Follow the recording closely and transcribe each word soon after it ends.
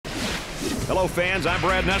Hello, fans. I'm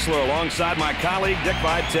Brad Nessler alongside my colleague Dick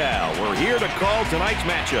Vitale. We're here to call tonight's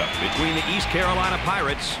matchup between the East Carolina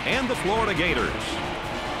Pirates and the Florida Gators.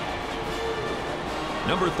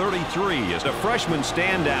 Number 33 is a freshman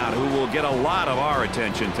standout who will get a lot of our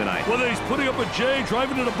attention tonight. Whether he's putting up a J,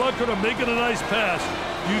 driving to the bucket, or making a nice pass,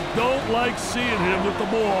 you don't like seeing him with the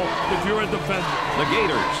ball if you're a defender. The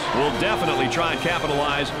Gators will definitely try and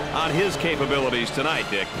capitalize on his capabilities tonight,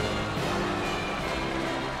 Dick.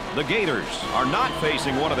 The Gators are not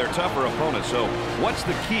facing one of their tougher opponents, so what's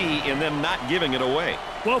the key in them not giving it away?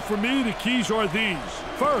 Well, for me, the keys are these.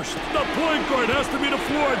 First, the point guard has to be the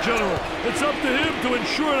floor general. It's up to him to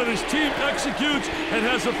ensure that his team executes and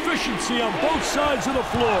has efficiency on both sides of the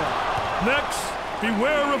floor. Next,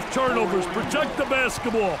 beware of turnovers. Protect the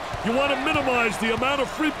basketball. You want to minimize the amount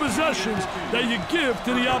of free possessions that you give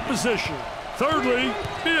to the opposition. Thirdly,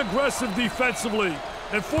 be aggressive defensively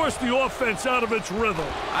and force the offense out of its rhythm.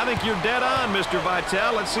 I think you're dead on, Mr.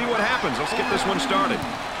 Vitale. Let's see what happens. Let's get this one started.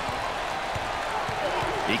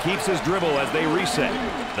 He keeps his dribble as they reset.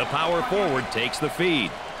 The power forward takes the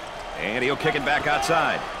feed. And he'll kick it back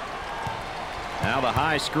outside. Now the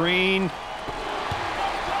high screen.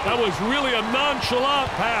 That was really a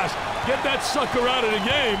nonchalant pass. Get that sucker out of the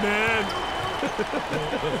game, man.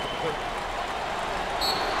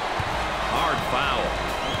 Hard foul.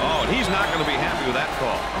 Oh, and he's not going to be happy with that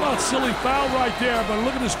call. Well, silly foul right there, but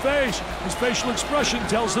look at his face. His facial expression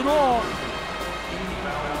tells it all.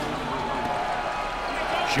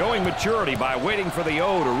 Showing maturity by waiting for the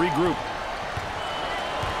O to regroup.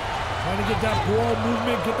 Trying to get that ball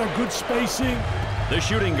movement, get that good spacing. The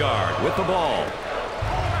shooting guard with the ball.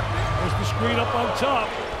 There's the screen up on top.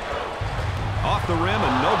 Off the rim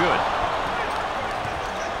and no good.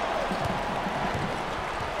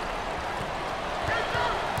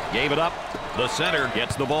 Gave it up. The center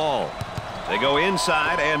gets the ball. They go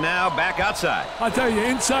inside and now back outside. I tell you,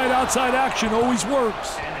 inside-outside action always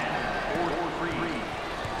works.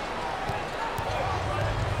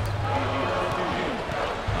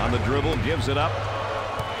 On the dribble, gives it up.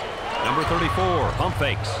 Number 34, pump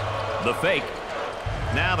fakes. The fake.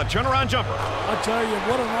 Now the turnaround jumper. I tell you,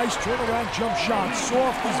 what a nice turnaround jump shot.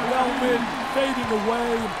 Soft as velvet, fading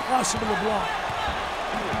away, impossible to block.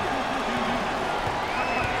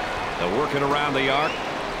 They're working around the arc.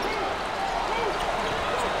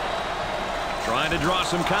 Trying to draw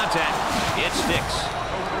some contact. It sticks.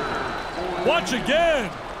 Watch again.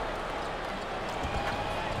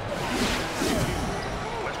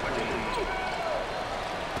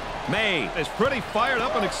 May is pretty fired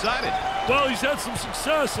up and excited. Well, he's had some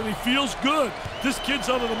success, and he feels good. This kid's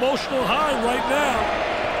on an emotional high right now.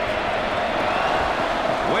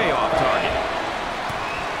 Way off target.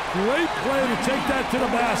 Great play to take that to the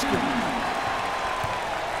basket.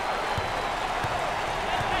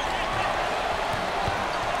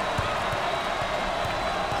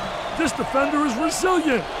 This defender is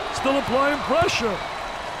resilient, still applying pressure.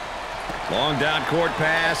 Long down court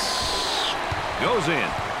pass. Goes in.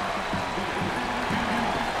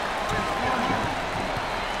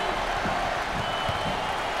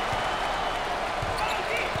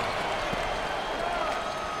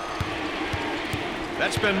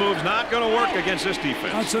 That spin move's not going to work against this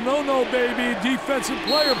defense. That's a no-no, baby. Defensive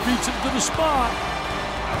player beats him to the spot.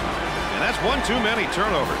 And that's one too many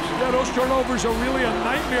turnovers. Yeah, those turnovers are really a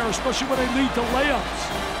nightmare, especially when they lead to layups.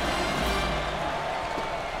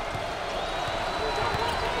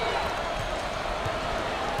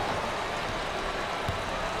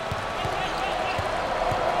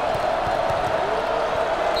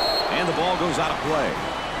 And the ball goes out of play.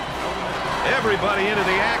 Everybody into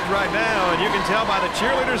the act right now, and you can tell by the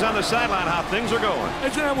cheerleaders on the sideline how things are going.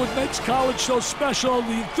 Isn't that what makes college so special?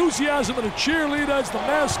 The enthusiasm of the cheerleaders, the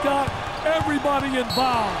mascot, everybody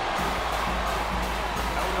involved.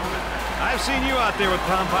 I've seen you out there with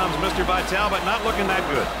pom-poms, Mr. Vitale, but not looking that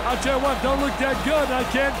good. I'll tell you what, don't look that good. I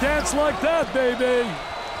can't dance like that, baby.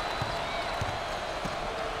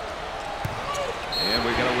 And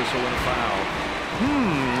we got a whistle and a foul.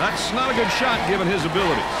 That's not a good shot given his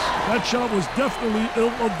abilities. That shot was definitely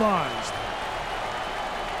ill-advised.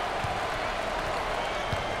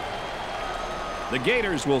 The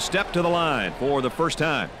Gators will step to the line for the first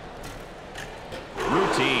time.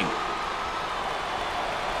 Routine.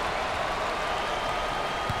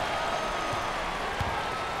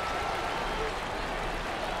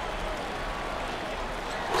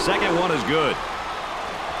 Second one is good.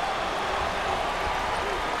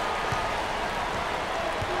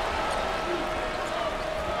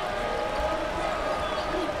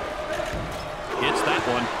 Hits that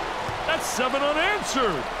one. That's 7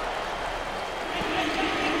 unanswered.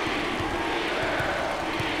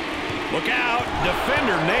 Look out.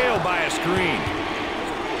 Defender nailed by a screen.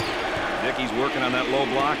 Dickey's working on that low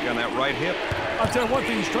block on that right hip. I'll tell you one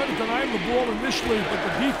thing, he's trying to deny him the ball initially, but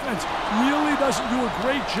the defense really doesn't do a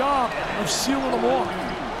great job of sealing him off.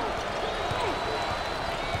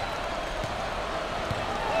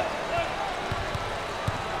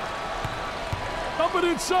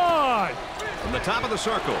 Coming inside. From the top of the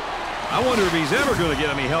circle. I wonder if he's ever going to get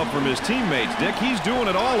any help from his teammates, Dick. He's doing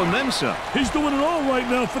it all and then some. He's doing it all right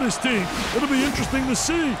now for this team. It'll be interesting to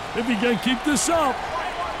see if he can keep this up.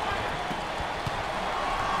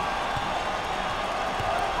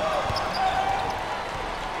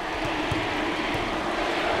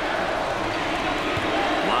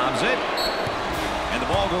 Lobs it. And the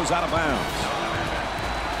ball goes out of bounds.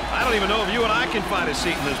 I don't even know if you and I can find a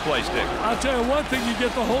seat in this place, Dick. I'll tell you one thing, you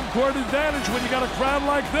get the home court advantage when you got a crowd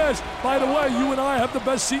like this. By the way, you and I have the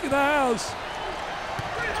best seat in the house.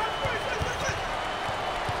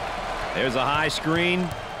 There's a high screen.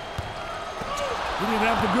 He didn't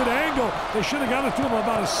have the good angle. They should have got it to him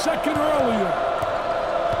about a second earlier.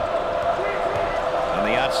 On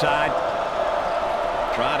the outside.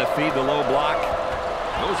 Trying to feed the low block.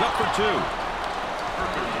 Goes up for two.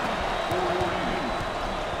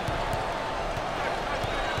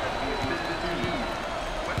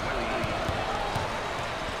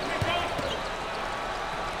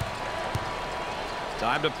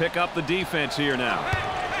 Time to pick up the defense here now.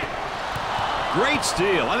 Great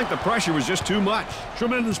steal. I think the pressure was just too much.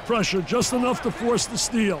 Tremendous pressure, just enough to force the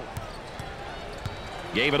steal.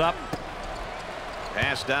 Gave it up.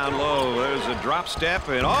 Pass down low. There's a drop step,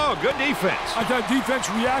 and oh, good defense. I thought defense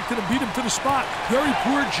reacted and beat him to the spot. Very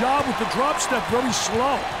poor job with the drop step, very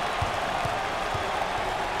slow.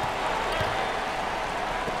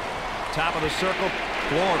 Top of the circle.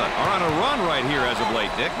 Florida are on a run right here as of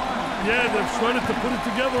late, Dick. Yeah, they've started to put it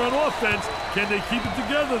together on offense. Can they keep it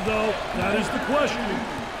together, though? That is the question.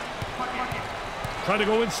 Trying to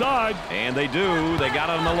go inside. And they do. They got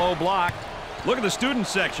it on the low block. Look at the student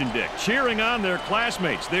section, Dick, cheering on their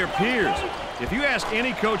classmates, their peers. If you ask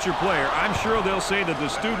any coach or player, I'm sure they'll say that the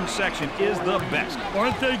student section is the best.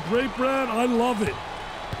 Aren't they great, Brad? I love it.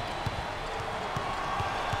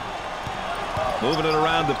 Moving it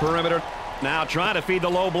around the perimeter. Now trying to feed the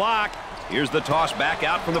low block. Here's the toss back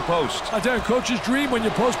out from the post. I tell you, coach's dream when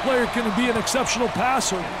your post player can be an exceptional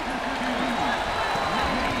passer.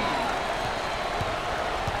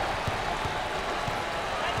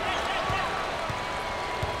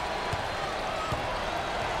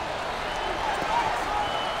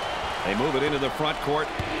 They move it into the front court.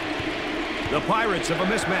 The Pirates have a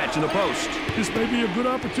mismatch in the post. This may be a good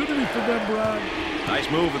opportunity for them, Brad. Nice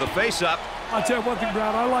move with a face-up. I'll tell you one thing,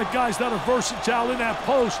 Brad. I like guys that are versatile in that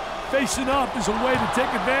post. Facing up is a way to take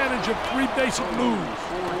advantage of three basic moves.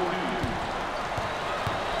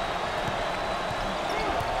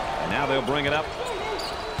 And now they'll bring it up.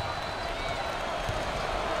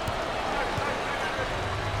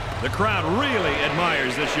 The crowd really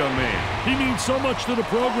admires this young man. He means so much to the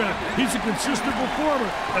program. He's a consistent performer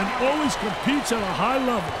and always competes at a high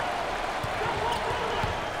level.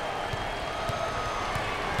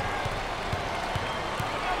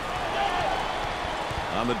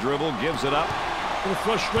 On the dribble, gives it up. The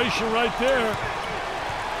frustration right there.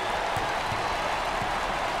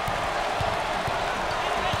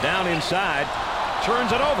 Down inside,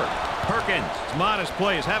 turns it over. Perkins' modest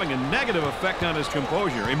play is having a negative effect on his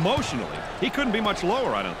composure. Emotionally, he couldn't be much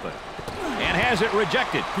lower, I don't think. And has it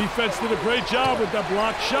rejected. Defense did a great job with that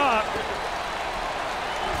block shot.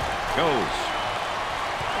 Goes.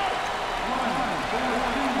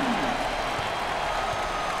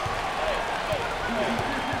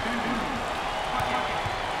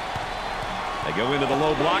 They go into the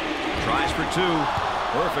low block. Tries for two.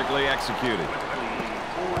 Perfectly executed.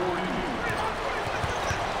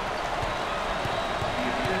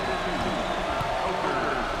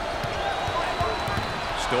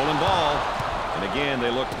 Stolen ball. And again, they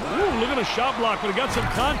look. Ooh, look at the shot block, but he got some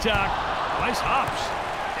contact. Nice hops.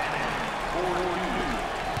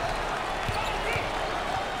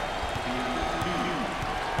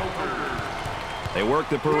 They work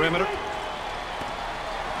the perimeter.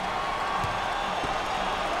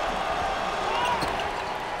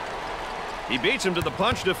 He beats him to the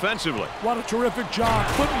punch defensively. What a terrific job.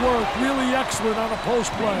 Footwork, really excellent on a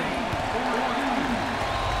post play.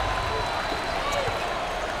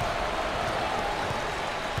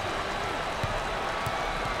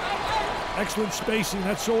 Excellent spacing.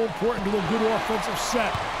 That's so important to a good offensive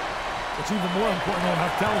set. It's even more important to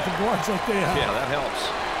have talented guards like they have. Yeah, that helps.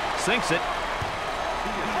 Sinks it.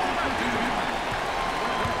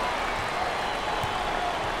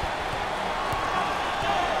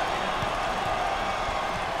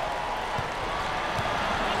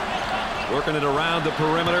 Working it around the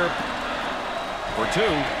perimeter for 2.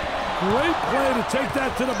 Great play to take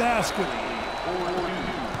that to the basket.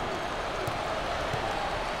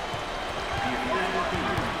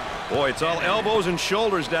 Boy, it's all elbows and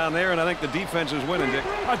shoulders down there, and I think the defense is winning, Dick.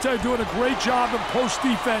 I tell you, doing a great job in post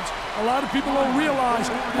defense. A lot of people don't realize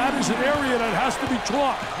that is an area that has to be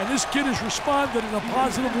taught, and this kid has responded in a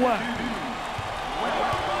positive way.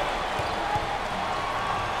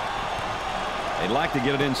 They'd like to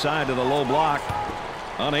get it inside to the low block.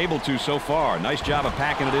 Unable to so far. Nice job of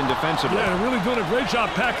packing it in defensively. Yeah, they're really doing a great job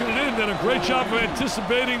packing it in, and a great job of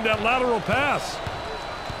anticipating that lateral pass.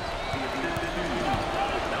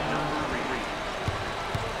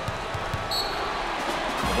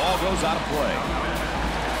 Ball goes out of play.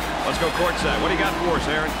 Let's go courtside. What do you got for us,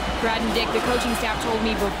 Aaron? Brad and Dick, the coaching staff told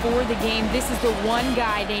me before the game this is the one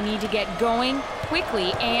guy they need to get going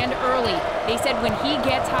quickly and early. They said when he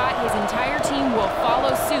gets hot, his entire team will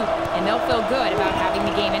follow suit, and they'll feel good about having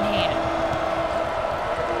the game in hand.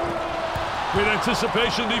 Great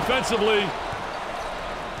anticipation defensively.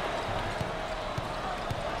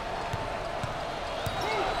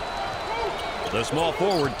 The small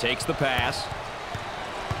forward takes the pass.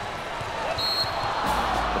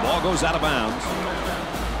 The ball goes out of bounds.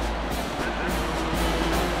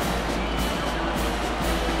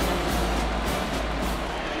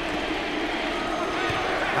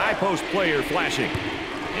 High post player flashing.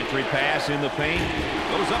 Entry pass in the paint.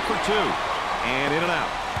 Goes up for 2. And in and out.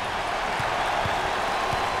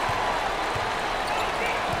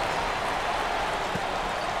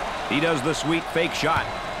 He does the sweet fake shot.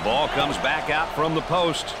 Ball comes back out from the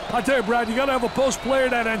post. I tell you, Brad, you got to have a post player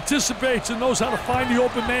that anticipates and knows how to find the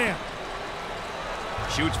open man.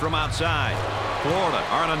 Shoots from outside. Florida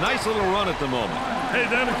are on a nice little run at the moment. Hey,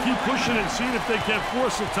 they're going to keep pushing and seeing if they can't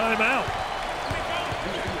force a timeout.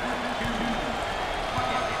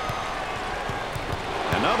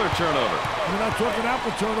 Another turnover. You're not talking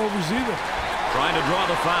apple turnovers either. Trying to draw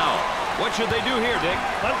the foul. What should they do here, Dick?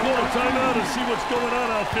 I'd call a timeout and see what's going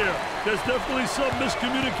on out there. There's definitely some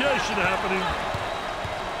miscommunication happening.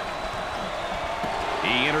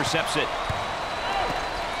 He intercepts it.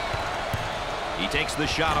 He takes the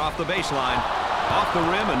shot off the baseline. Off the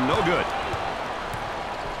rim and no good.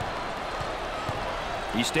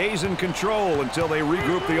 He stays in control until they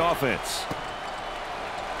regroup the offense.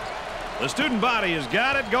 The student body has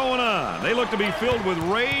got it going on. They look to be filled with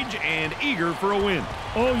rage and eager for a win.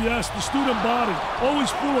 Oh, yes, the student body.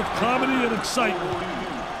 Always full of comedy and excitement.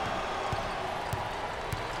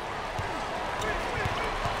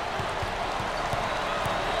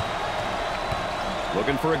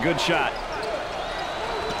 Looking for a good shot.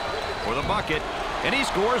 For the bucket. And he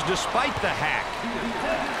scores despite the hack.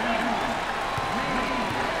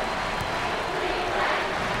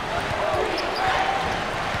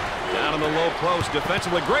 Down in the low post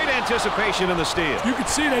defensively. Great anticipation in the steal. You can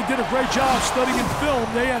see they did a great job studying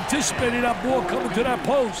film. They anticipated that ball coming to that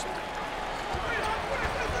post.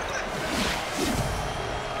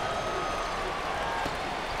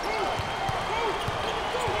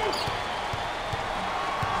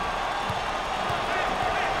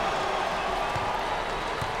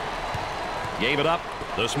 Gave it up.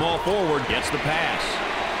 The small forward gets the pass.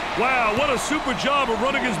 Wow, what a super job of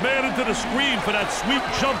running his man into the screen for that sweet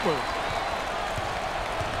jumper.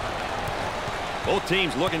 Both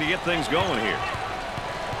teams looking to get things going here.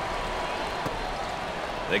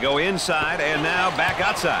 They go inside and now back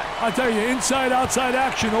outside. I tell you, inside-outside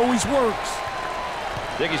action always works.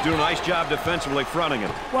 Dickey's doing a nice job defensively fronting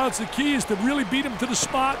him. Well, it's the key is to really beat him to the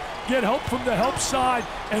spot, get help from the help side,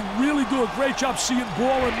 and really do a great job seeing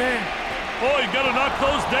ball and man. Oh, you got to knock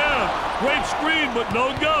those down. Great screen, but no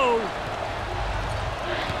go.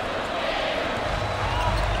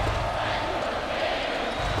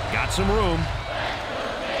 Got some room.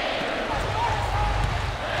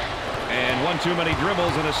 And one too many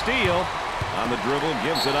dribbles and a steal. On the dribble,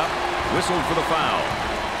 gives it up. Whistled for the foul.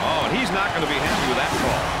 Oh, and he's not going to be happy with that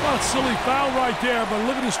call. Well, it's a silly foul right there, but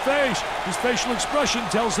look at his face. His facial expression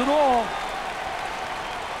tells it all.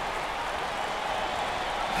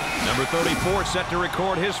 Number 34 set to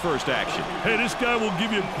record his first action. Hey, this guy will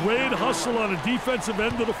give you great hustle on the defensive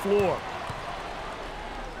end of the floor.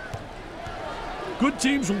 Good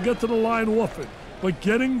teams will get to the line often, but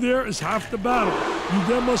getting there is half the battle. You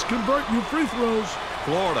then must convert your free throws.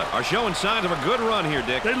 Florida are showing signs of a good run here,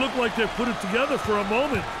 Dick. They look like they've put it together for a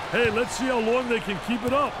moment. Hey, let's see how long they can keep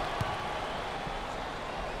it up.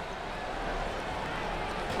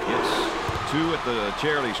 It's 2 at the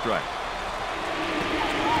charity stripe.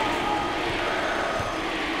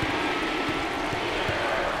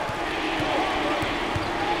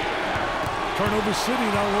 Turnover city,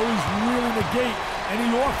 that'll always really negate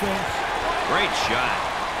any offense. Great shot.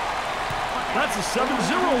 That's a 7-0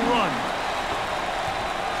 run.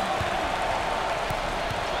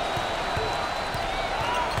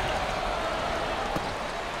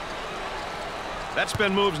 That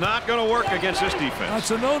spin move's not going to work against this defense.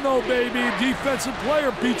 That's a no-no, baby. Defensive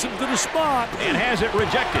player beats him to the spot. And has it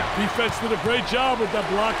rejected. Defense did a great job with that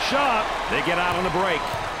block shot. They get out on the break.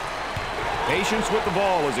 Patience with the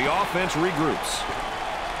ball as the offense regroups.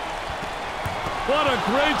 What a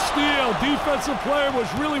great steal. Defensive player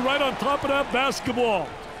was really right on top of that basketball.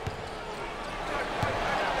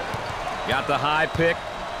 Got the high pick.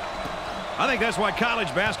 I think that's why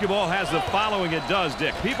college basketball has the following it does,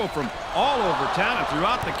 Dick. People from all over town and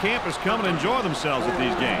throughout the campus come and enjoy themselves at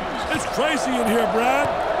these games. It's crazy in here, Brad.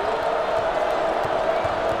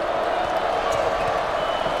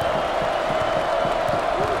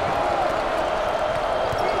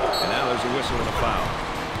 And now there's a whistle and a foul.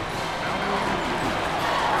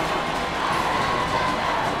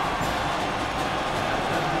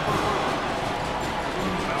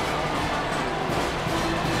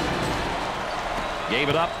 Gave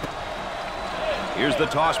it up. Here's the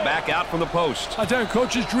toss back out from the post. I tell you,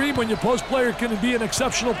 coach's dream when your post player can be an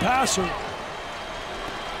exceptional passer.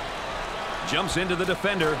 Jumps into the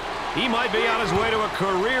defender. He might be on his way to a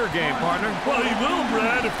career game, partner. Well, he will,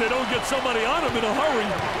 Brad, if they don't get somebody on him in a hurry.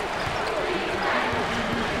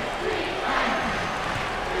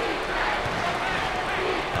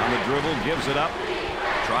 On the dribble, gives it up.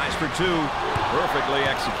 Tries for two. Perfectly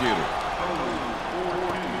executed.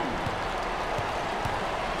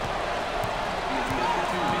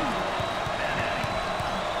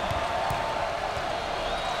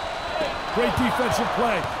 Great defensive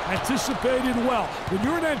play. Anticipated well. When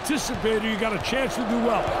you're an anticipator, you got a chance to do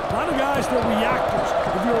well. A lot of guys, they're reactors.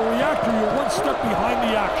 If you're a reactor, you're one step behind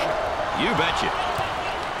the action. You betcha.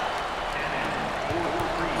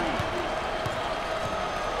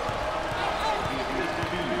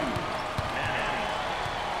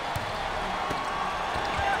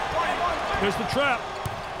 Here's the trap.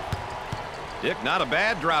 Dick, not a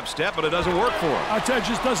bad drop step, but it doesn't work for him. I tell you,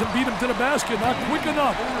 just doesn't beat him to the basket. Not quick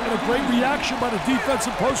enough. And a great reaction by the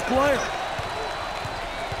defensive post player.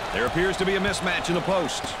 There appears to be a mismatch in the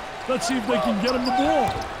post. Let's see if they can get him the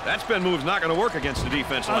ball. That spin move's not going to work against a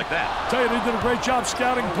defense like that. I tell you, they did a great job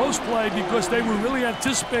scouting post play because they were really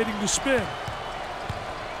anticipating the spin.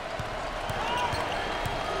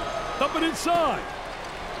 Dump it inside.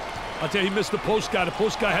 I tell you, he missed the post guy. The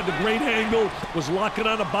post guy had the great angle, was locking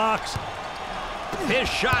on the box. His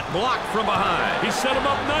shot blocked from behind. He set him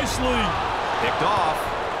up nicely. Picked off.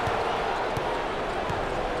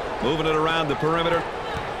 Moving it around the perimeter.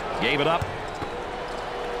 Gave it up.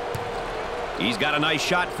 He's got a nice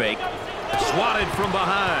shot fake. Swatted from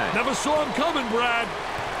behind. Never saw him coming, Brad.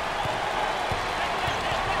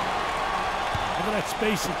 Look at that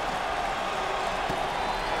spacing.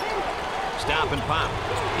 Stop and pop.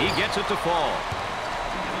 He gets it to fall.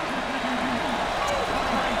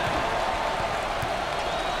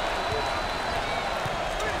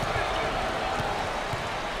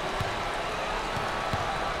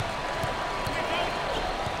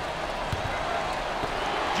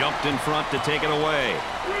 Jumped in front to take it away.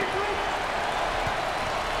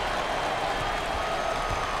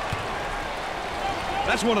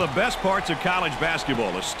 That's one of the best parts of college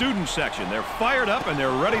basketball, the student section. They're fired up and they're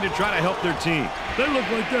ready to try to help their team. They look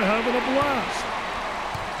like they're having a blast.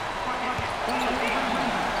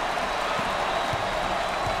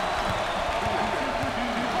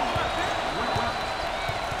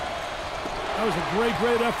 That was a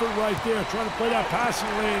great effort right there. Trying to play that passing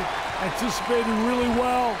lane. Anticipated really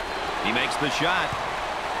well. He makes the shot.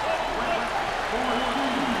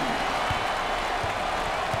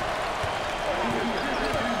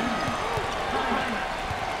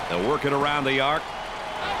 They'll work it around the arc.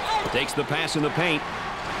 Takes the pass in the paint.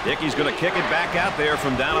 Dickey's going to kick it back out there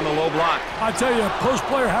from down on the low block. I tell you, a post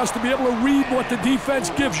player has to be able to read what the defense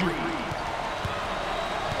gives you.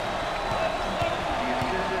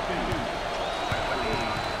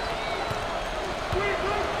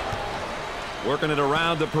 Working it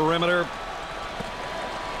around the perimeter.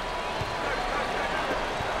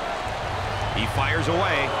 He fires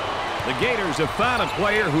away. The Gators have found a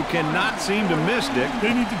player who cannot seem to miss, Dick.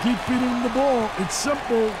 They need to keep feeding him the ball. It's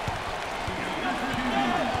simple.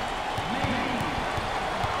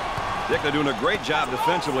 Dick, they're doing a great job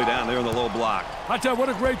defensively down there in the low block. I tell you, what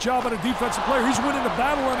a great job on a defensive player. He's winning the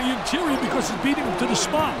battle on the interior because he's beating him to the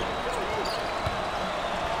spot.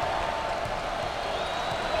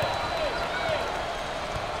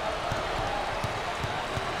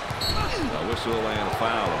 whistle and a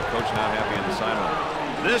foul. The coach not happy on the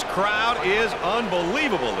sideline. This crowd is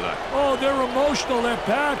unbelievable tonight. Oh, they're emotional. They're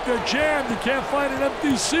packed. They're jammed. You can't find an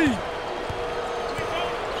empty seat.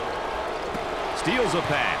 Steals a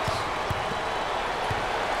pass.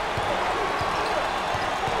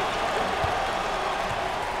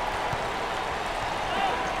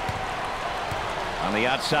 On the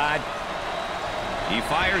outside, he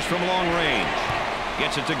fires from long range.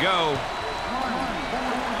 Gets it to go.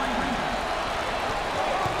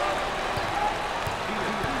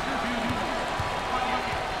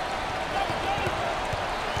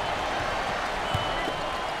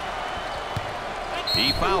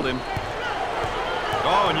 He fouled him.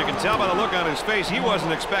 Oh, and you can tell by the look on his face, he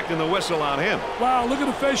wasn't expecting the whistle on him. Wow, look at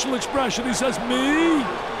the facial expression. He says, me?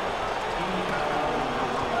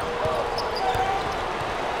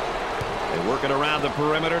 They work it around the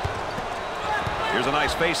perimeter. Here's a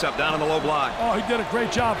nice face-up down in the low block. Oh, he did a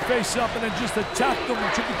great job face-up and then just attacked them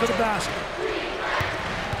and took it to the basket.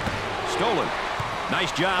 Stolen.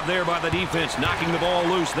 Nice job there by the defense, knocking the ball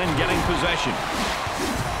loose, then getting possession.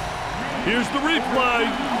 Here's the replay.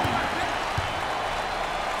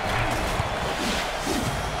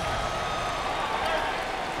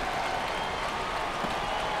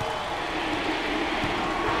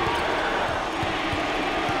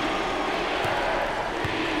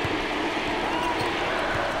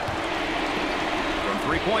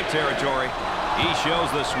 Three-point territory. He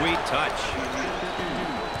shows the sweet touch.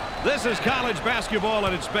 This is college basketball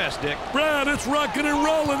at its best, Dick. Brad, it's rocking and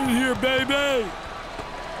rolling in here, baby.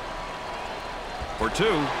 For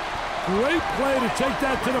two. Great play to take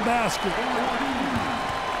that to the basket.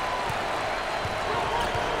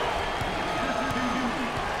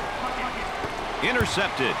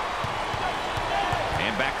 Intercepted.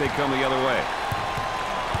 And back they come the other way.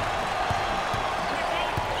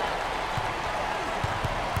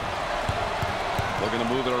 Looking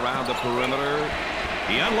to move it around the perimeter.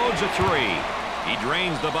 He unloads a three. He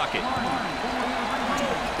drains the bucket.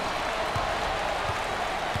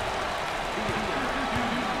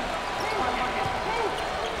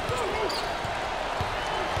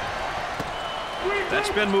 That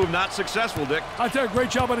spin move not successful, Dick. I tell you, great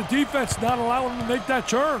job on the defense, not allowing him to make that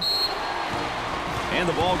turn. And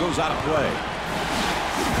the ball goes out of play.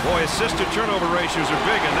 Boy, assist-to-turnover ratios are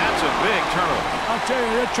big, and that's a big turnover. I'll tell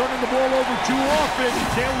you, they're turning the ball over too often. You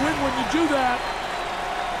can't win when you do that.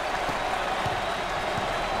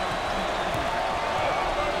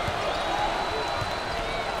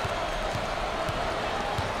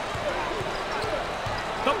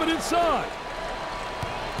 Coming inside.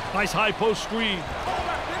 Nice high post screen.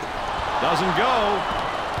 Doesn't go.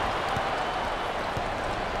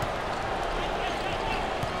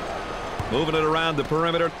 Moving it around the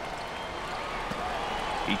perimeter.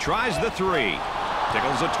 He tries the three.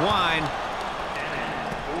 Tickles a twine.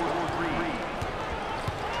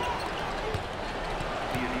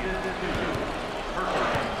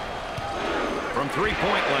 From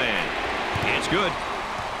three-point land. It's good.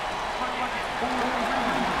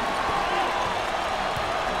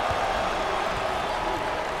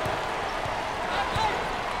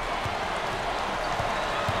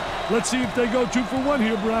 Let's see if they go 2 for 1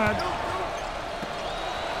 here, Brad.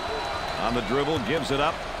 On the dribble, gives it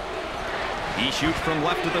up. He shoots from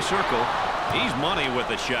left of the circle. He's money with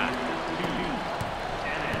the shot.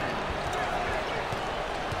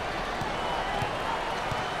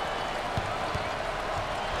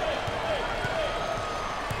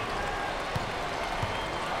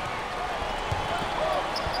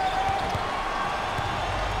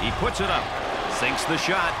 He puts it up. Sinks the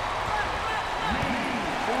shot.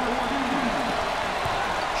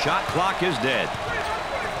 Shot clock is dead.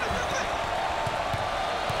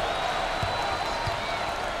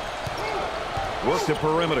 Work the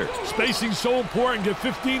perimeter. Spacing so important. Get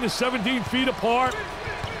 15 to 17 feet apart.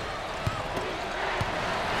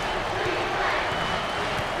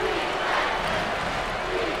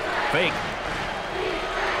 Fake.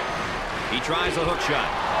 He tries a hook shot.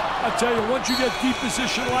 I tell you, once you get deep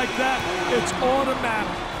position like that, it's automatic.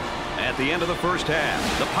 At the end of the first half,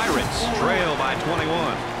 the Pirates trail by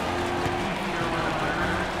 21.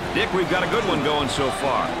 Dick, we've got a good one going so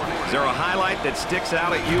far. Is there a highlight that sticks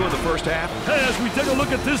out at you in the first half? Hey, as we take a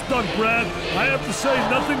look at this dunk, Brad, I have to say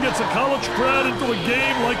nothing gets a college crowd into a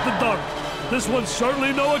game like the dunk. This one's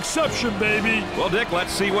certainly no exception, baby. Well, Dick,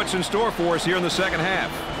 let's see what's in store for us here in the second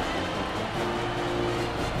half.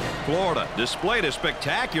 Florida displayed a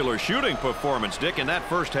spectacular shooting performance, Dick, in that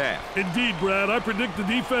first half. Indeed, Brad. I predict the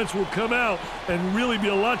defense will come out and really be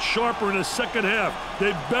a lot sharper in the second half.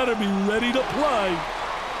 They better be ready to play.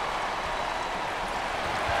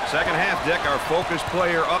 Second half, Dick, our focus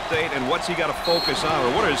player update, and what's he got to focus on,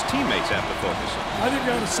 or what do his teammates have to focus on? I think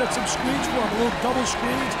they're going to set some screens for him, a little double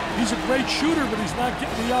screens. He's a great shooter, but he's not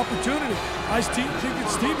getting the opportunity. I think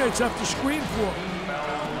his teammates have to screen for him.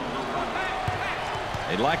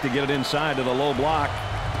 They'd like to get it inside to the low block.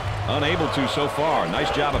 Unable to so far.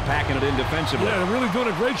 Nice job of packing it in defensively. Yeah, they're really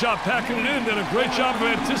doing a great job packing it in, and a great job of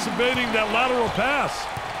anticipating that lateral pass.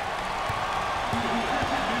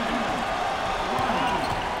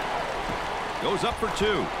 Goes up for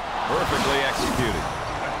two. Perfectly executed.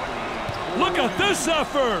 Look at this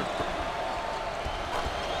effort!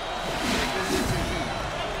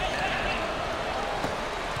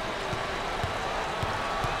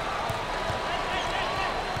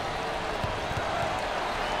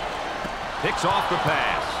 Picks off the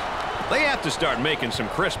pass. They have to start making some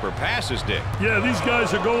crisper passes, Dick. Yeah, these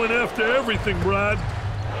guys are going after everything, Brad.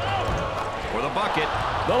 For the bucket,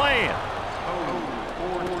 the lay-in.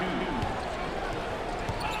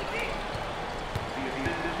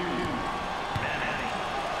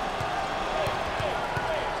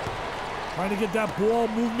 Trying to get that ball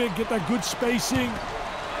movement, get that good spacing.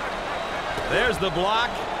 There's the block.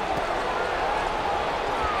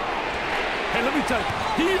 Hey, let me tell you,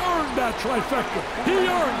 he earned that trifecta. He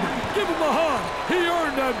earned it. Give him a hug. He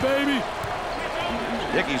earned that, baby.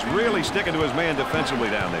 Dick, he's really sticking to his man defensively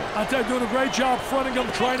down there. I tell you, doing a great job fronting him,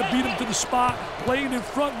 trying to beat him to the spot, playing in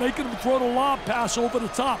front, making him throw the lob pass over the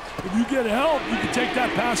top. If you get help, you can take that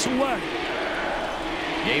pass away.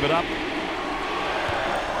 Gave it up.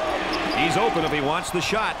 He's open if he wants the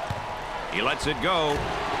shot. He lets it go.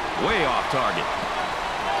 Way off target.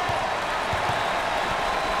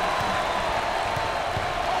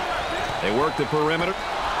 They work the perimeter.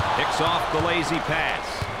 Picks off the lazy pass.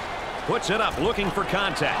 Puts it up, looking for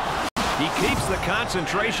contact. He keeps the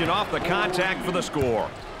concentration off the contact for the score.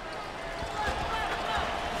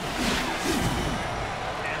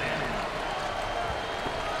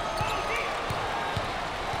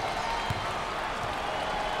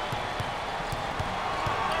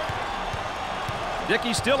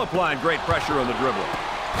 Dickey's still applying great pressure on the dribble.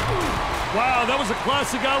 Wow, that was a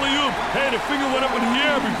classic alley-oop. Hey, the finger went up in the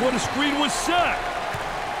air before the screen was set.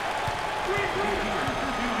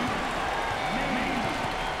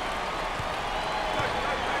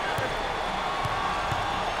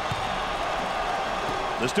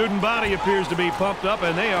 The student body appears to be pumped up,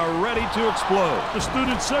 and they are ready to explode. The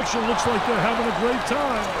student section looks like they're having a great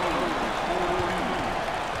time.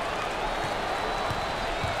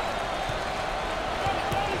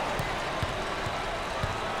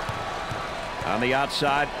 On the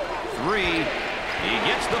outside, three. He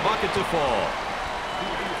gets the bucket to fall.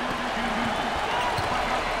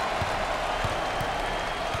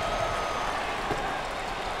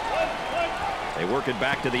 They work it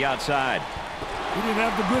back to the outside. He didn't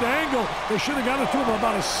have the good angle. They should have got it to him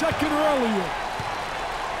about a second earlier.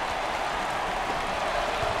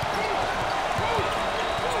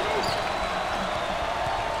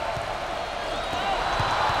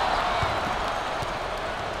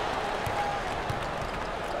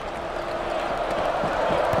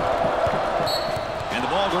 And the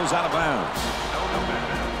ball goes out of bounds.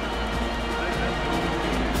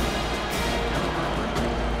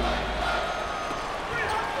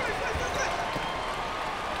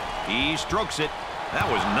 He strokes it. That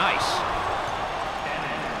was nice.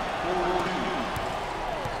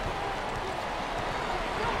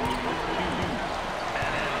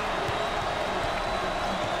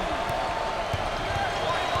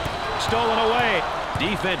 Stolen away.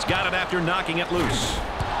 Defense got it after knocking it loose.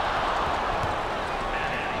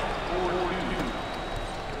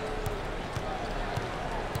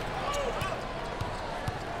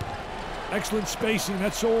 Excellent spacing.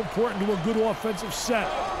 That's so important to a good offensive set.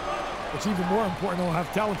 It's even more important to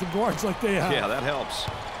have talented guards like they have. Yeah, that helps.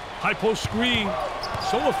 High post screen.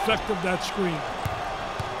 So effective, that screen.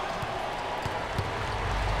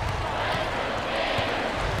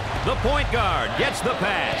 The point guard gets the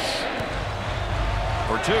pass.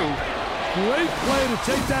 For two. Great play to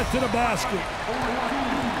take that to the basket.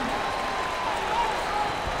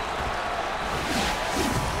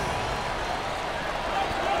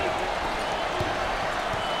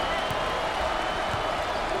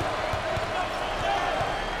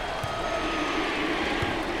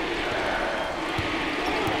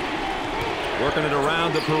 Working it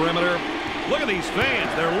around the perimeter. Look at these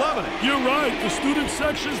fans. They're loving it. You're right. The student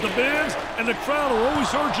sections, the bands, and the crowd are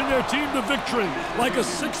always urging their team to victory, like a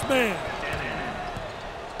sixth man.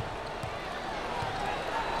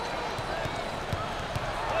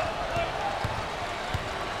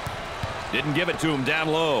 Didn't give it to him down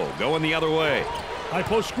low. Going the other way. High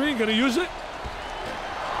post screen. Going to use it.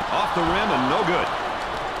 Off the rim and no good.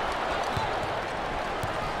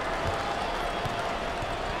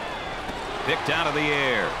 Picked out of the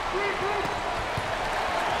air.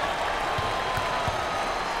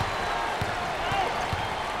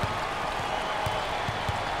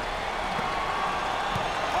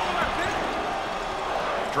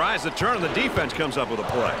 Tries to turn, and the defense comes up with a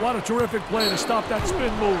play. What a terrific play to stop that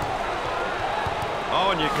spin move.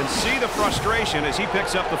 Oh, and you can see the frustration as he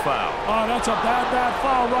picks up the foul. Oh, that's a bad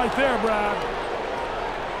foul right there, Brad.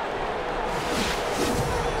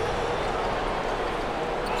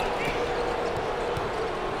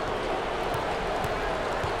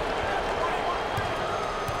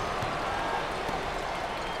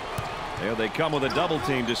 There they come with a double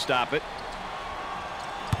team to stop it.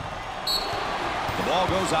 The ball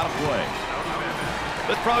goes out of play.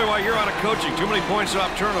 That's probably why you're out of coaching. Too many points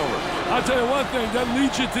off turnover. I'll tell you one thing, that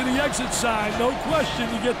leads you to the exit sign. No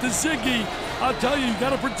question, you get the ziggy. I'll tell you, you got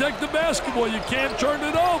to protect the basketball. You can't turn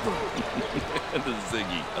it over. The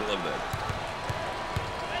ziggy. I love that.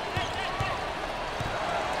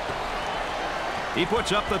 He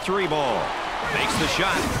puts up the 3 ball. Makes the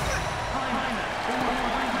shot.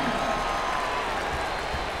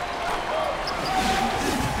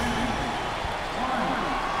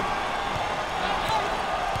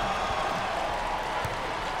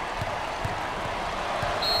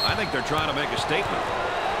 I think they're trying to make a statement.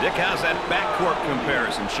 Dick, how's that backcourt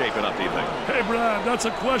comparison shaping up, do you think? Hey, Brad, that's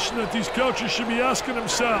a question that these coaches should be asking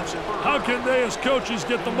themselves. How can they, as coaches,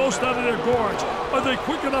 get the most out of their guards? Are they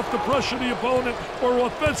quick enough to pressure the opponent, or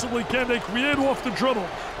offensively, can they create off the dribble?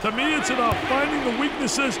 To me, it's about finding the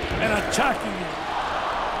weaknesses and attacking them.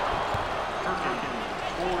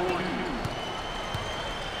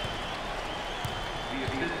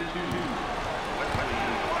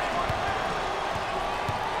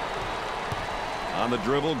 On the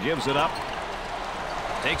dribble, gives it up.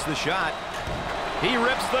 Takes the shot. He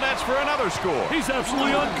rips the nets for another score. He's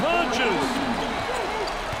absolutely unconscious.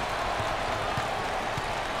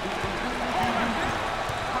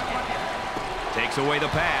 Takes away the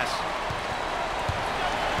pass.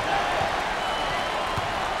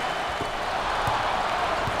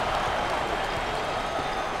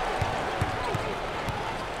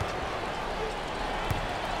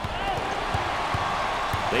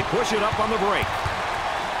 They push it up on the break.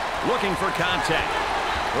 Looking for contact.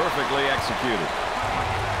 Perfectly executed.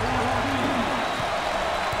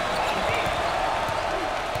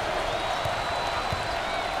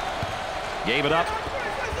 Gave it up.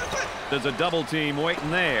 There's a double team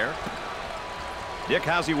waiting there. Dick,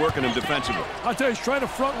 how's he working him defensively? I'll tell you, he's trying to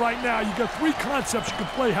front right now. You got 3 concepts. You can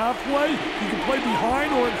play halfway, you can play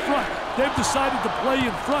behind, or in front. They've decided to play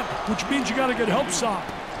in front, which means you got to get help side.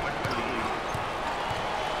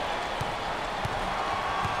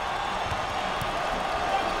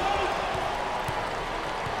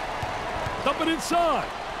 Dump it inside.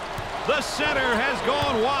 The center has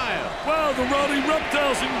gone wild. Wow, the Rowdy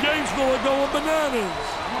Reptiles in Gainesville are going bananas.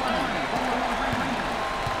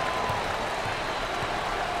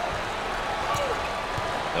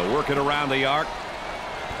 They'll work it around the arc.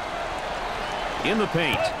 In the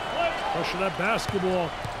paint. Pressure that basketball.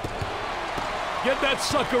 Get that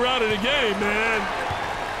sucker out of the game, man.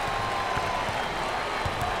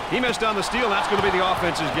 He missed on the steal. That's going to be the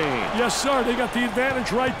offense's game. Yes, sir. They got the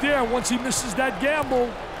advantage right there once he misses that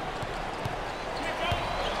gamble.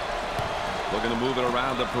 Looking to move it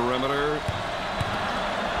around the perimeter.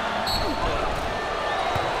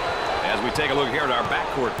 As we take a look here at our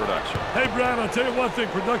backcourt production. Hey, Brad, I'll tell you one thing.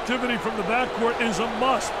 Productivity from the backcourt is a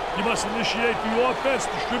must. You must initiate the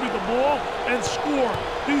offense, distribute the ball, and score.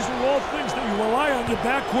 These are all things that you rely on your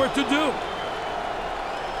backcourt to do.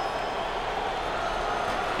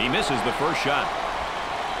 He misses the first shot.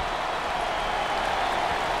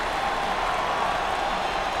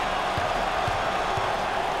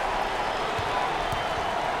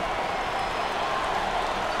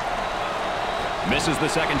 Misses the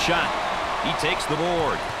second shot. He takes the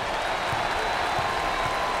board.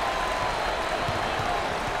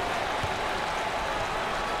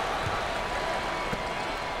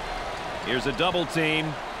 Here's a double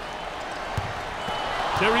team.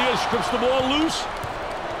 There he is, strips the ball loose.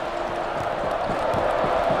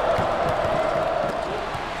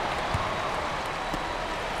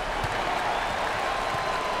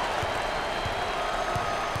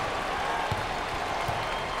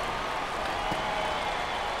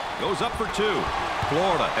 Goes up for 2.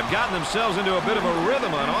 Florida have gotten themselves into a bit of a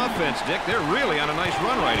rhythm on offense, Dick. They're really on a nice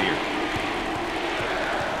run right here.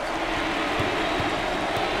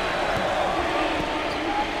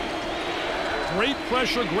 Great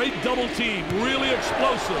pressure, great double team. Really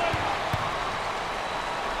explosive.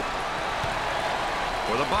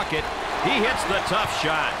 for the bucket. He hits the tough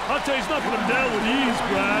shot. I'll tell you, he's knocking him down with ease,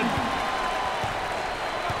 Brad.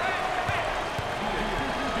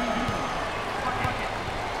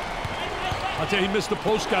 I'll tell you, he missed the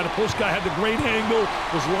post guy. The post guy had the great angle,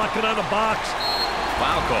 was locking on the box.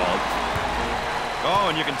 Foul called.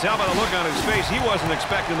 Oh, and you can tell by the look on his face, he wasn't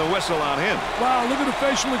expecting the whistle on him. Wow, look at the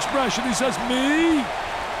facial expression. He says, me?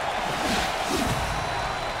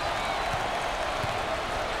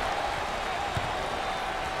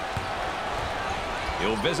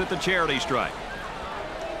 He'll visit the charity stripe.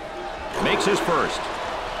 Makes his first.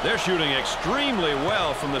 They're shooting extremely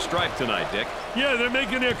well from the stripe tonight, Dick. Yeah, they're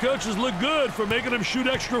making their coaches look good for making them shoot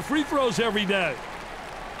extra free throws every day.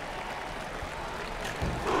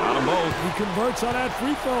 Got them both. He converts on that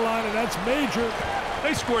free throw line, and that's major.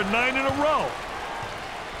 They scored 9 in a row.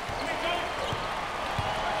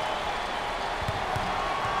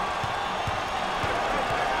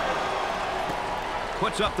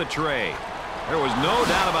 Puts up the tray. There was no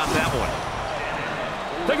doubt about that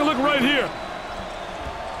one. Take a look right here.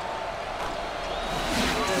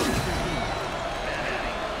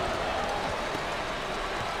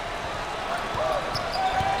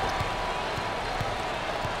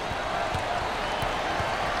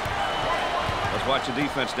 Watch the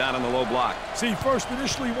defense down on the low block. See, first,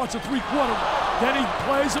 initially, he wants a three-quarter. Then he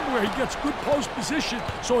plays him where he gets good post position,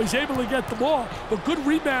 so he's able to get the ball. But good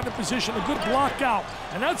rebounding position, a good block out.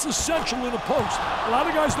 And that's essential in a post. A lot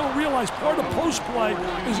of guys don't realize part of post play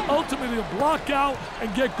is ultimately to block out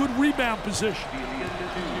and get good rebound position.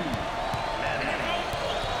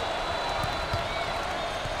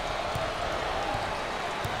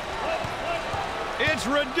 It's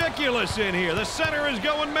ridiculous in here. The center is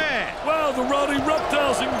going mad. Well, the rowdy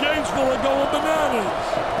reptiles in Gainesville are going bananas.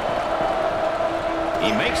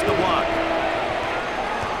 He makes the block.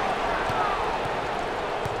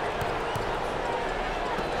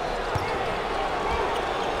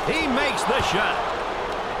 He makes the shot.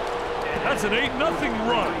 That's an 8-0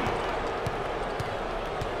 run.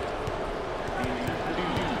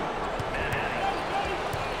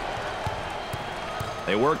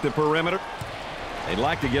 They work the perimeter. They'd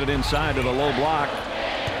like to get it inside to the low block.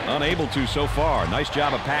 Unable to so far. Nice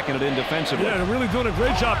job of packing it in defensively. Yeah, they're really doing a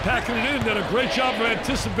great job packing it in. Did a great job of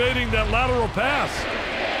anticipating that lateral pass.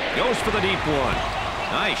 Goes for the deep one.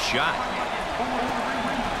 Nice shot.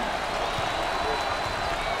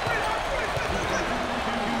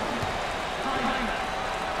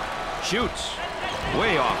 Shoots.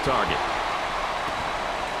 Way off target.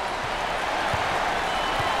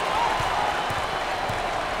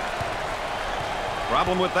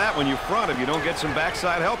 Problem with that, when you front, if you don't get some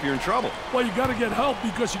backside help, you're in trouble. Well, you got to get help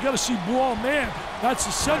because you got to see ball man. That's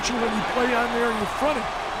essential when you play on there and you're fronting.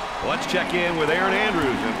 Well, let's check in with Erin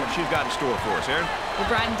Andrews and what she's got in store for us. Erin? Well,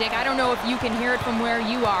 Brad and Dick, I don't know if you can hear it from where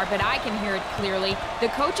you are, but I can hear it clearly. The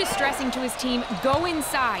coach is stressing to his team, go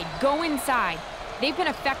inside, go inside. They've been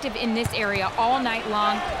effective in this area all night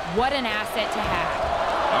long. What an asset to have.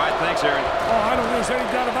 All right, thanks, Erin. Oh, I don't think there's any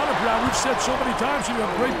doubt about it, Brad. We've said so many times, you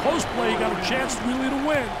have great post play, you got a chance really to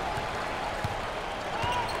win.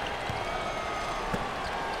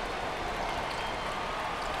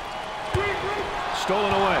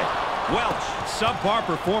 Stolen away. Welch, subpar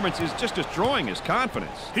performance is just destroying his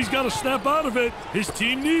confidence. He's got to snap out of it. His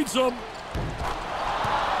team needs him.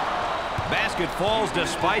 Basket falls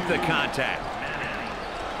despite the contact.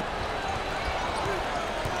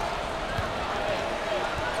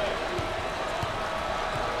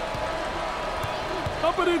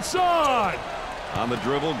 Up and inside. On the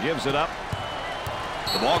dribble, gives it up.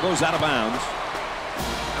 The ball goes out of bounds.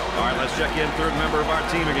 All right, let's check in third member of our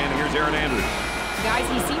team again. Here's Erin Andrews. Guys,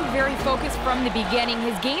 he seemed very focused from the beginning.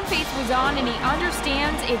 His game face was on, and he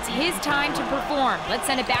understands it's his time to perform. Let's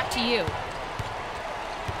send it back to you.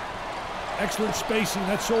 Excellent spacing.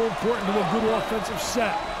 That's so important to a good offensive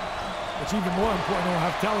set. It's even more important to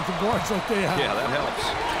have talented guards like they have. Yeah, that helps.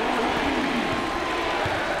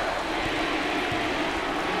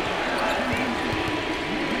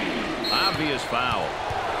 Obvious foul.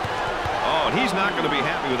 Oh, and he's not going to be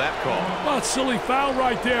happy with that call. Well, it's a silly foul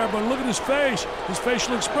right there, but look at his face. His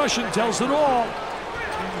facial expression tells it all.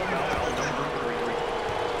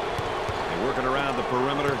 They're working around the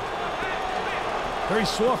perimeter. Very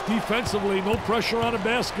soft defensively, no pressure on a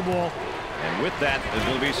basketball. And with that, there's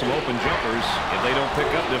going to be some open jumpers if they don't pick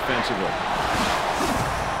up defensively.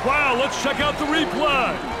 Wow, let's check out the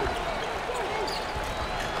replay.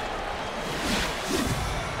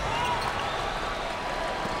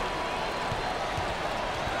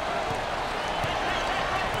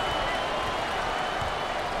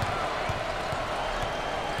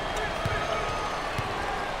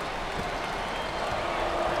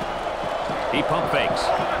 He pump fakes.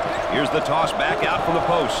 Here's the toss back out from the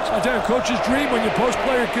post. I tell you, coach's dream when your post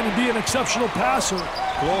player can be an exceptional passer.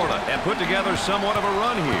 Florida have put together somewhat of a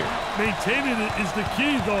run here. Maintaining it is the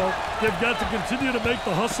key, though. They've got to continue to make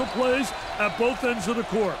the hustle plays at both ends of the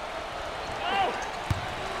court.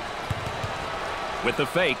 With the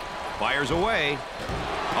fake, fires away.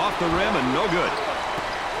 Off the rim and no good.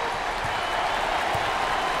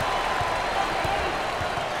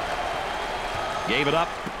 Gave it up.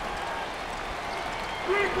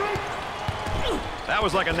 That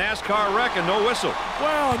was like a NASCAR wreck and no whistle.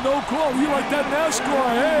 Wow, no call. You like that NASCAR?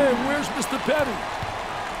 Hey, where's Mr. Petty?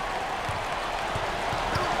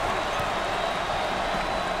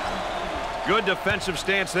 Good defensive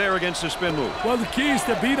stance there against the spin move. Well, the key is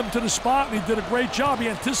to beat him to the spot, and he did a great job. He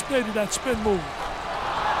anticipated that spin move.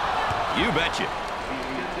 You betcha.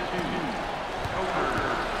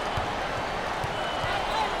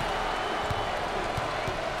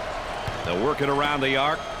 They'll work it around the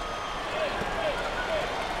arc.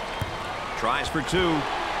 Tries for two.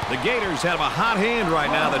 The Gators have a hot hand right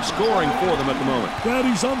now that's scoring for them at the moment.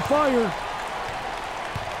 Daddy's on fire.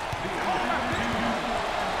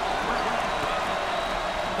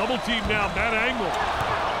 Double team now, that angle.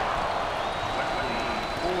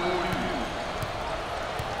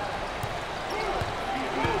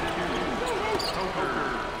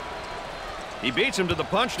 He beats him to the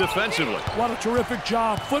punch defensively. What a terrific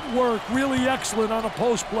job. Footwork really excellent on a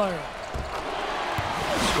post player.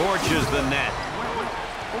 Scorches the net.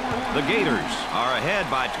 The Gators are ahead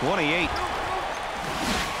by 28.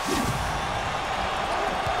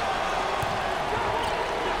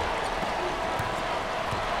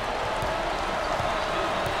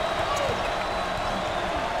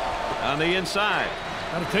 On the inside.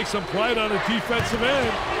 Got to take some pride on the defensive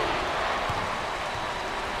end.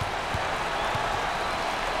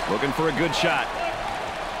 Looking for a good shot.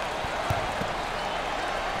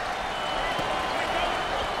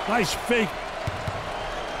 Nice fake.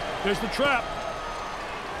 There's the trap.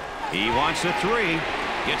 He wants a three.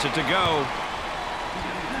 Gets it to go.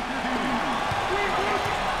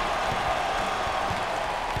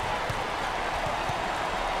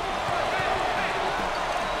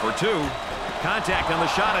 For two. Contact on the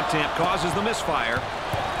shot attempt causes the misfire.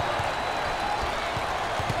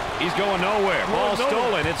 He's going nowhere. Ball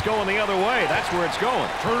stolen. It's going the other way. That's where it's going.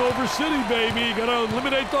 Turnover city, baby. You got to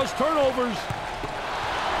eliminate those turnovers.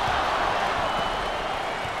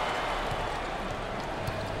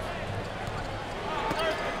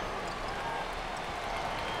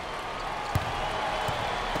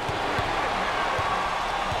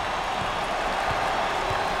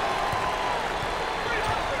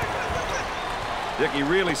 Dick, he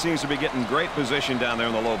really seems to be getting great position down there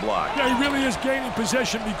in the low block. Yeah, he really is gaining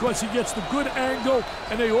possession because he gets the good angle,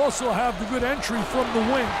 and they also have the good entry from the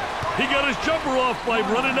wing. He got his jumper off by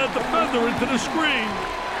running that defender into the screen.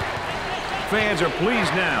 Fans are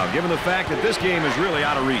pleased now, given the fact that this game is really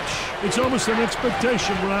out of reach. It's almost an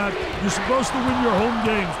expectation, Brad. You're supposed to win your home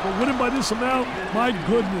games, but winning by this amount, my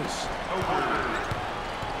goodness.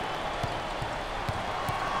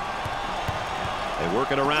 They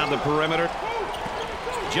work it around the perimeter.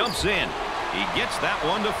 Jumps in. He gets that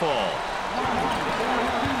one to fall.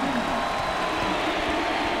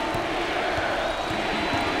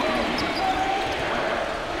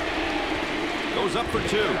 Goes up for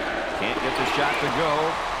two. Can't get the shot to go.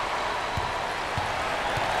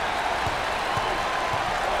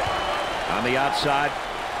 On the outside.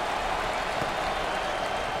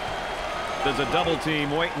 There's a double team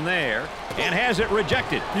waiting there. And has it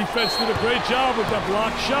rejected. Defense did a great job with that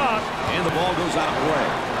blocked shot. And the ball goes out of play.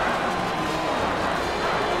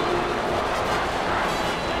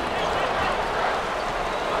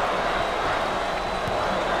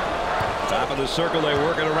 Top of the circle, they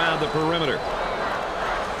work it around the perimeter.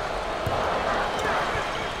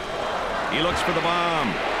 He looks for the bomb.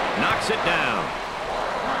 Knocks it down.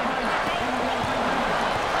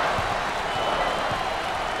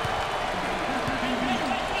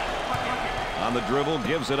 On the dribble,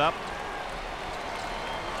 gives it up.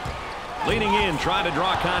 Leaning in, trying to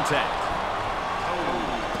draw contact.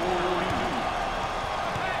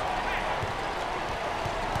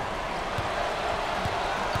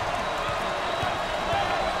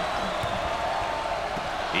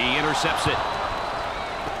 He intercepts it.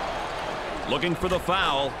 Looking for the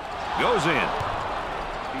foul. Goes in.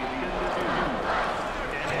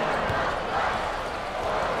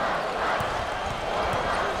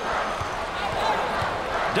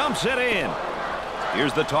 Dumps it in.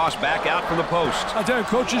 Here's the toss back out from the post. I tell you,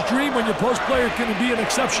 coach's dream when your post player can be an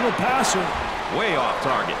exceptional passer. Way off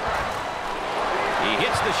target. He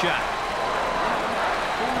hits the shot.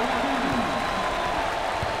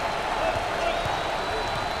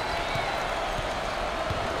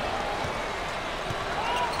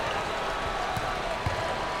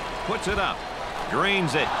 puts it up.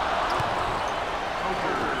 Drains it.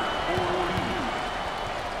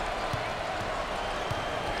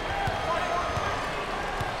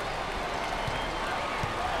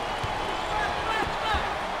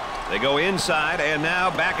 They go inside and now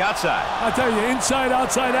back outside. I tell you,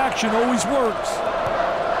 inside-outside action always works.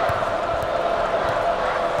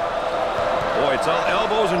 Boy, it's all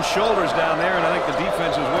elbows and shoulders down there, and I think the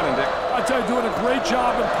defense is winning, Dick. I tell you, doing a great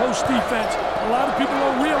job in post defense. A lot of people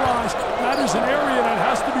don't realize that is an area that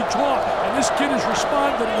has to be taught, and this kid has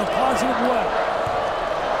responded in a positive way.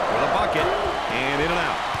 With a bucket, and in and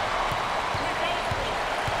out.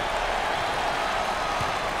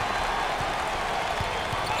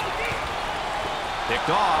 Picked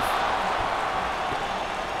off.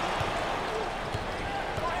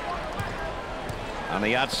 On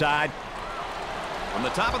the outside. From the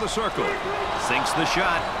top of the circle. Sinks the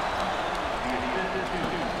shot.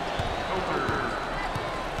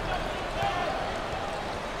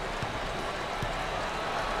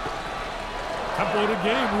 Tempo of the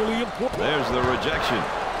game really important. There's the rejection.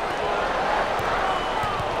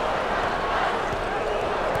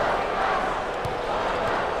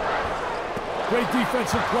 Great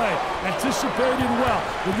defensive play. Anticipated well.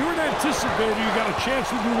 When you're an anticipator, you got a chance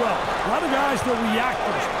to do well. A lot of guys, they're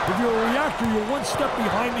reactors. If you're a reactor, you're one step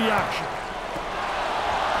behind the action.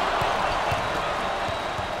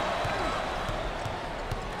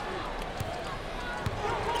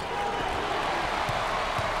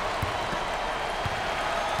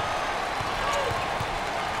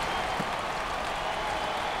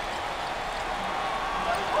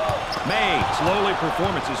 Slowly,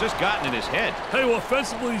 performance has just gotten in his head. Hey, well,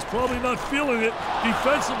 offensively, he's probably not feeling it.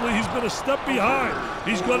 Defensively, he's been a step behind.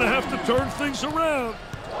 He's going to have to turn things around.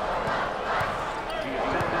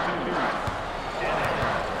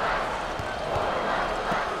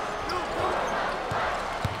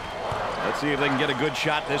 Let's see if they can get a good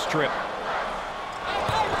shot this trip.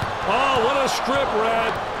 Oh, what a strip,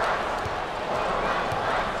 Brad.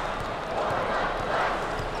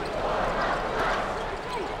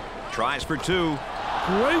 Tries for two.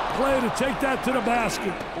 Great play to take that to the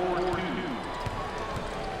basket.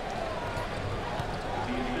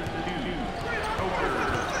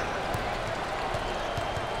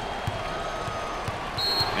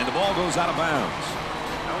 And the ball goes out of bounds.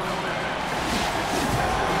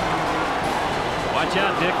 Watch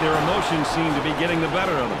out, Dick. Their emotions seem to be getting the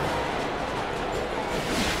better of them.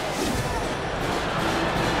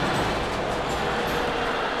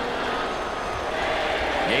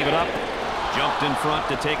 Gave it up. Jumped in front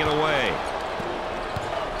to take it away.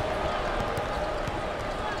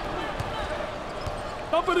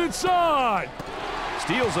 Up and inside.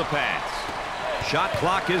 Steals a pass. Shot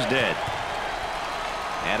clock is dead.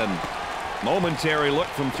 Had a momentary look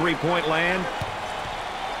from three-point land.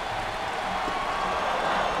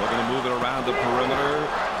 Looking to move it around the perimeter.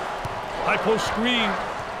 High post screen.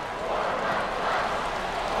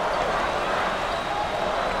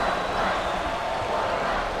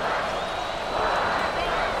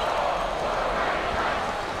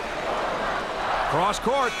 Cross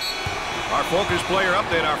court. Our focus player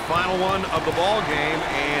update, our final one of the ball game,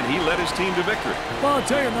 and he led his team to victory. Well, I'll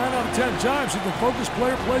tell you, 9 out of 10 times, if the focus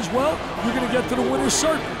player plays well, you're going to get to the winner's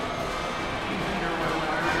circle.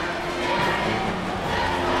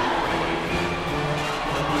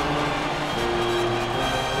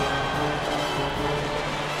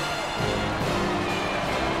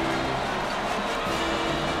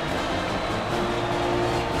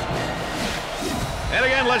 And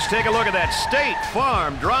again, let's take a look at that State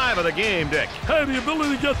Farm drive of the game, Dick. Hey, the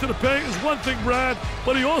ability to get to the paint is one thing, Brad,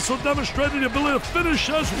 but he also demonstrated the ability to finish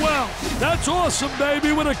as well. That's awesome,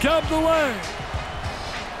 baby, with a capital A.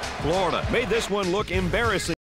 Florida made this one look embarrassing.